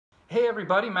Hey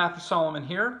everybody, Matthew Solomon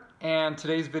here, and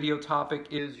today's video topic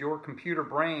is your computer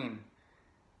brain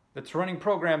that's running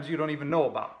programs you don't even know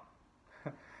about.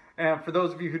 And for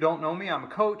those of you who don't know me, I'm a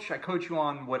coach. I coach you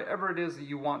on whatever it is that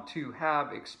you want to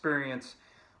have, experience,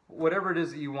 whatever it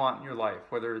is that you want in your life,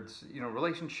 whether it's,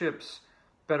 relationships,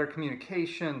 better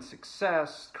communication,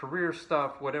 success, career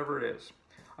stuff, whatever it is.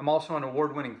 I'm also an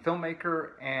award-winning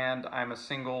filmmaker, and I'm a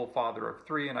single father of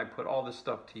 3, and I put all this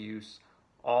stuff to use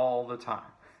all the time.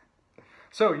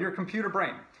 So your computer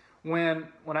brain. When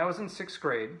I was in 6th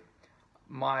grade,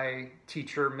 my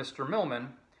teacher, Mr. Millman,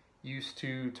 used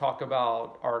to talk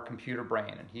about our computer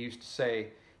brain, and he used to say,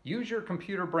 use your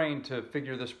computer brain to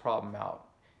figure this problem out.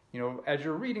 As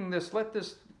you're reading this, let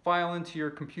this file into your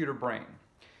computer brain.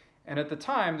 And at the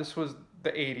time, this was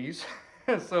the 80s,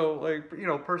 so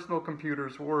personal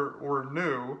computers were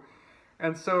new.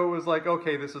 And so it was like,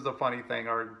 okay, this is a funny thing.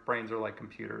 Our brains are like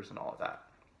computers and all of that.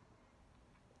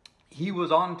 He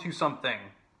was on to something,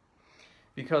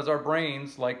 because our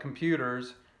brains, like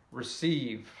computers,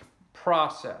 receive,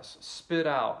 process, spit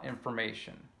out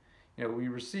information. We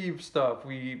receive stuff,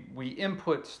 we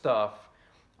input stuff,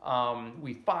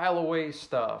 we file away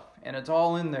stuff, and it's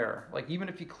all in there. Like, even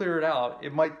if you clear it out,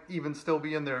 it might even still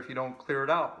be in there if you don't clear it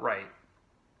out right?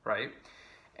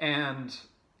 And,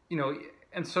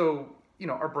 so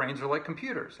our brains are like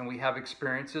computers, and we have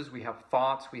experiences, we have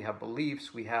thoughts, we have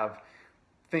beliefs, we have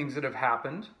things that have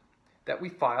happened that we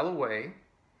file away,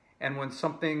 and when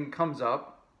something comes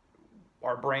up,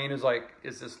 our brain is like,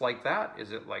 is this like that?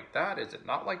 Is it like that? Is it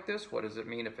not like this? What does it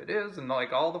mean if it is? And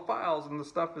like all the files and the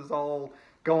stuff is all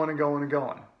going and going and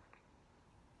going.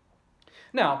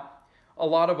 Now, a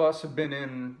lot of us have been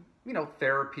in,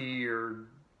 therapy or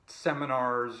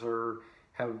seminars, or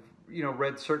have,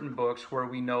 read certain books where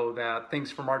we know that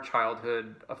things from our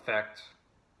childhood affect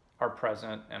our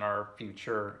present and our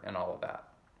future and all of that.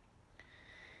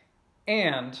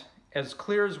 And as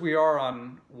clear as we are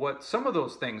on what some of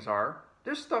those things are,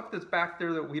 there's stuff that's back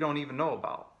there that we don't even know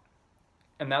about.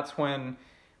 And that's when,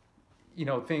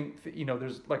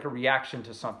 there's like a reaction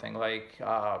to something, like,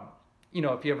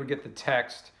 if you ever get the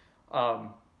text,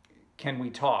 can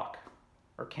we talk?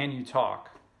 Or can you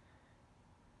talk?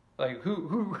 Like,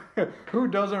 who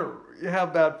doesn't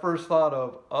have that first thought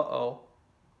of, uh-oh?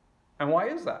 And why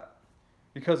is that?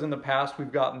 Because in the past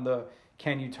we've gotten the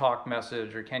can you talk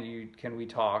message, or can we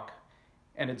talk,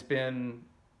 and it's been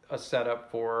a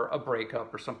setup for a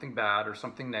breakup or something bad or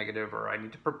something negative, or I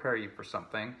need to prepare you for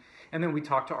something. And then we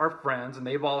talk to our friends, and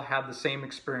they've all had the same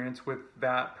experience with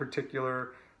that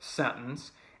particular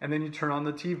sentence. And then you turn on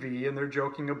the TV and they're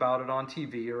joking about it on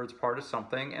TV, or it's part of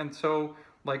something. And so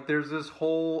like there's this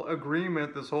whole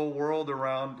agreement, this whole world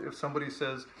around, if somebody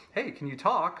says, hey, can you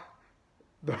talk?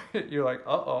 You're like,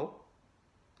 uh-oh.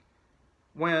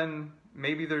 When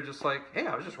maybe they're just like, hey,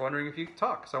 I was just wondering if you could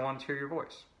talk because I wanted to hear your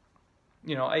voice.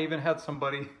 I even had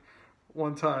somebody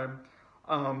one time,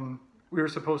 we were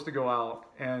supposed to go out,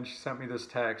 and she sent me this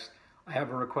text, I have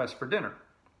a request for dinner.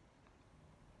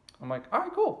 I'm like, all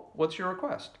right, cool. What's your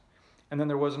request? And then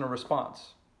there wasn't a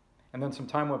response. And then some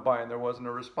time went by and there wasn't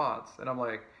a response. And I'm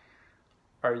like,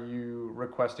 are you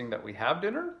requesting that we have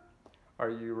dinner? Are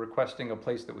you requesting a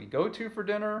place that we go to for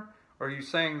dinner? Or are you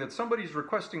saying that somebody's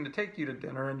requesting to take you to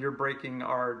dinner and you're breaking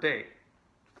our date?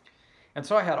 And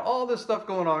so I had all this stuff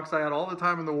going on because I had all the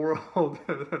time in the world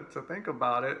to think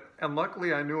about it. And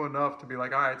luckily I knew enough to be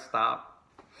like, all right, stop.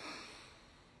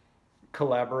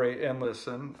 Collaborate and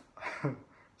listen.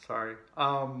 Sorry.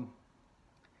 And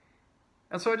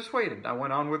so I just waited. I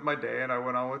went on with my day, and I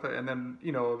went on with it. And then,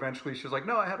 eventually she was like,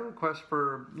 no, I had a request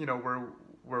for,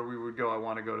 where we would go. I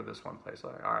want to go to this one place.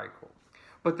 I'm like, all right, cool.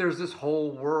 But there's this whole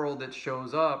world that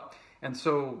shows up. And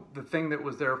so the thing that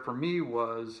was there for me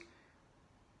was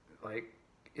like,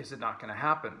 is it not going to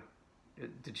happen?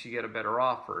 Did she get a better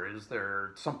offer? Is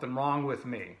there something wrong with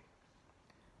me?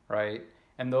 Right?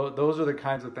 And those are the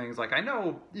kinds of things, like, I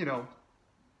know,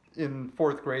 in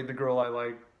 4th grade, the girl I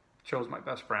like chose my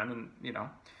best friend, and,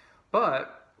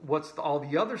 but what's all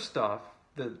the other stuff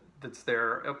that's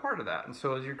there a part of that? And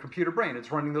so is your computer brain.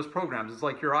 It's running those programs. It's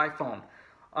like your iPhone.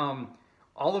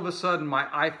 All of a sudden, my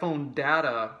iPhone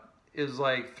data is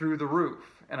like through the roof,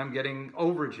 and I'm getting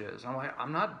overages. I'm like,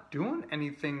 I'm not doing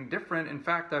anything different. In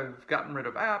fact, I've gotten rid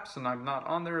of apps, and I'm not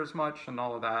on there as much and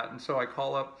all of that. And so I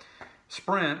call up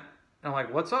Sprint, and I'm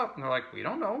like, what's up? And they're like, we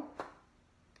don't know.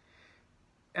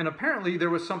 And apparently there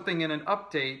was something in an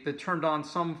update that turned on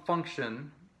some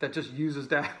function that just uses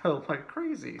data like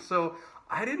crazy. So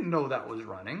I didn't know that was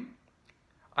running.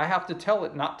 I have to tell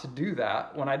it not to do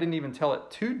that when I didn't even tell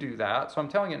it to do that. So I'm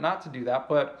telling it not to do that.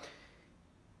 But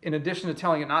in addition to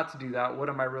telling it not to do that, what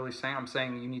am I really saying? I'm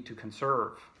saying you need to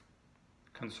conserve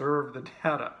the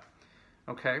data.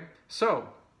 Okay, so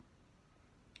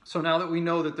now that we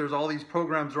know that there's all these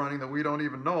programs running that we don't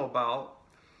even know about,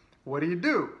 what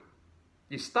do?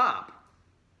 You stop,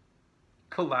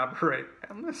 collaborate,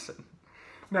 and listen.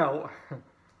 Now,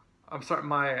 I'm sorry,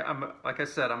 like I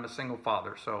said, I'm a single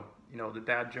father, so you know the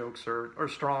dad jokes are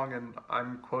strong, and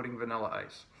I'm quoting Vanilla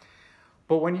Ice.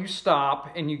 But when you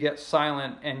stop and you get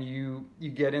silent and you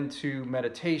get into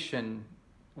meditation,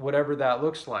 whatever that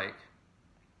looks like,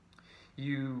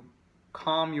 you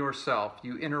calm yourself,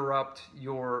 you interrupt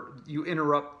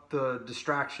the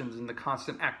distractions and the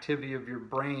constant activity of your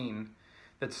brain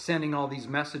that's sending all these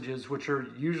messages, which are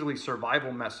usually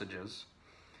survival messages,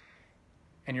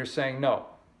 and you're saying, no,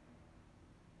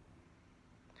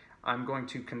 I'm going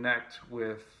to connect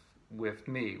with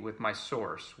me, with my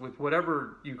source, with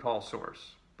whatever you call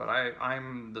source. But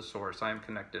I'm the source. I am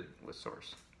connected with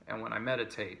source. And when I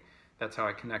meditate, that's how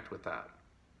I connect with that.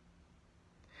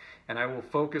 And I will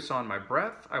focus on my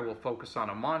breath. I will focus on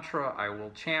a mantra. I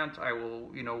will chant. I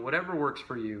will, whatever works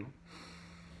for you.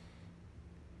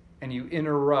 And you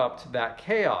interrupt that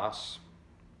chaos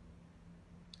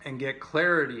and get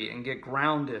clarity and get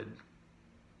grounded.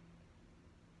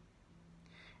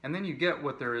 And then you get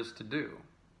what there is to do.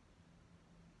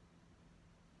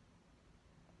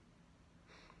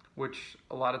 Which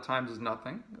a lot of times is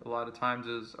nothing. A lot of times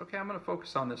is, okay, I'm going to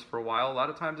focus on this for a while. A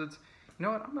lot of times it's, you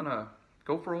know what, I'm going to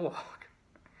go for a walk.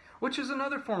 Which is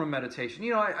another form of meditation.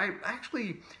 I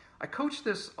coach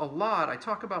this a lot. I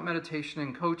talk about meditation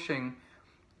and coaching.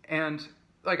 And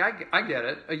like, I get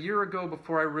it. A year ago,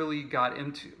 before I really got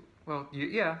into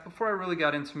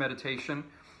meditation,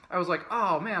 I was like,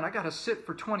 oh man, I got to sit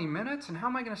for 20 minutes. And how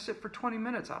am I going to sit for 20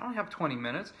 minutes? I don't have 20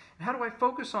 minutes. And how do I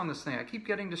focus on this thing? I keep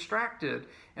getting distracted,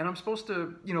 and I'm supposed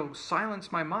to,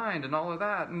 silence my mind and all of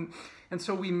that. And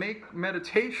so we make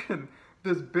meditation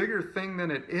this bigger thing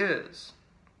than it is,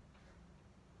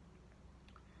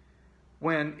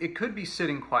 when it could be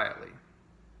sitting quietly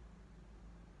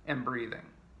and breathing.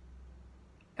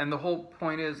 And the whole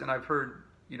point is, and I've heard,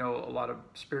 a lot of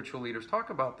spiritual leaders talk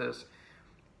about this,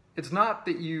 it's not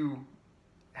that you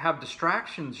have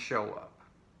distractions show up,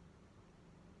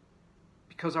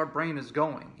 because our brain is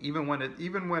going. Even when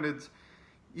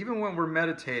we're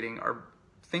meditating, our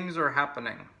things are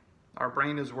happening. Our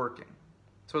brain is working.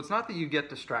 So it's not that you get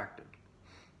distracted.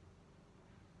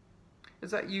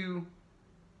 It's that you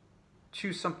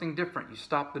choose something different. You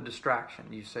stop the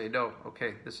distraction. You say, no,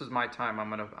 okay, this is my time. I'm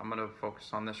gonna focus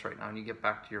on this right now. And you get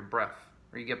back to your breath,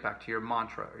 or you get back to your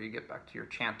mantra, or you get back to your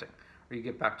chanting, or you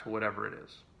get back to whatever it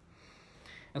is.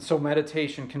 And so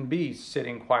meditation can be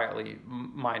sitting quietly,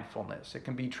 mindfulness. It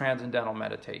can be transcendental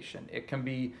meditation. It can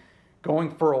be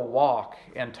going for a walk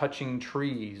and touching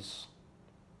trees,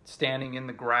 standing in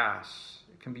the grass.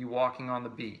 It can be walking on the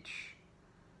beach.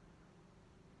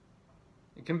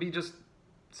 It can be just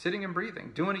sitting and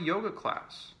breathing, doing a yoga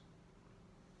class,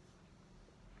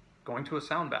 going to a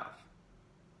sound bath,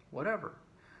 whatever.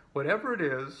 Whatever it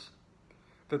is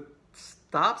that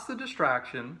stops the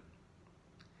distraction,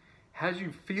 has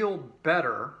you feel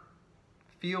better,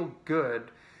 feel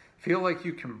good, feel like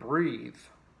you can breathe.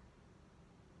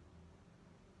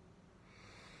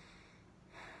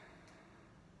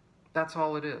 That's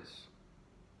all it is.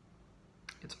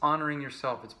 It's honoring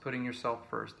yourself. It's putting yourself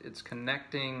first. It's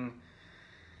connecting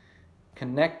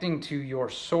to your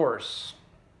source,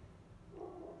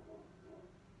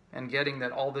 and getting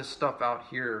that all this stuff out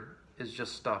here is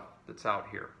just stuff that's out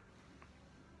here.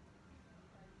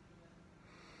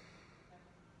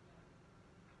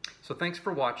 So thanks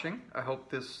for watching. I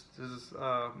hope this has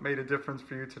made a difference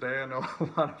for you today. I know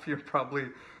a lot of you probably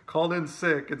called in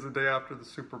sick. It's the day after the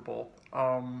Super Bowl.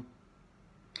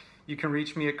 You can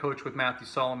reach me at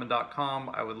coachwithmatthewsolomon.com.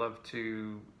 I would love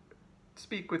to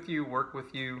speak with you, work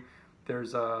with you.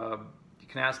 You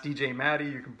can ask DJ Maddie.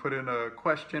 You can put in a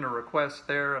question or request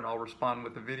there, and I'll respond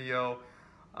with a video.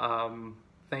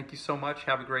 Thank you so much.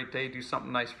 Have a great day. Do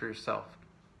something nice for yourself.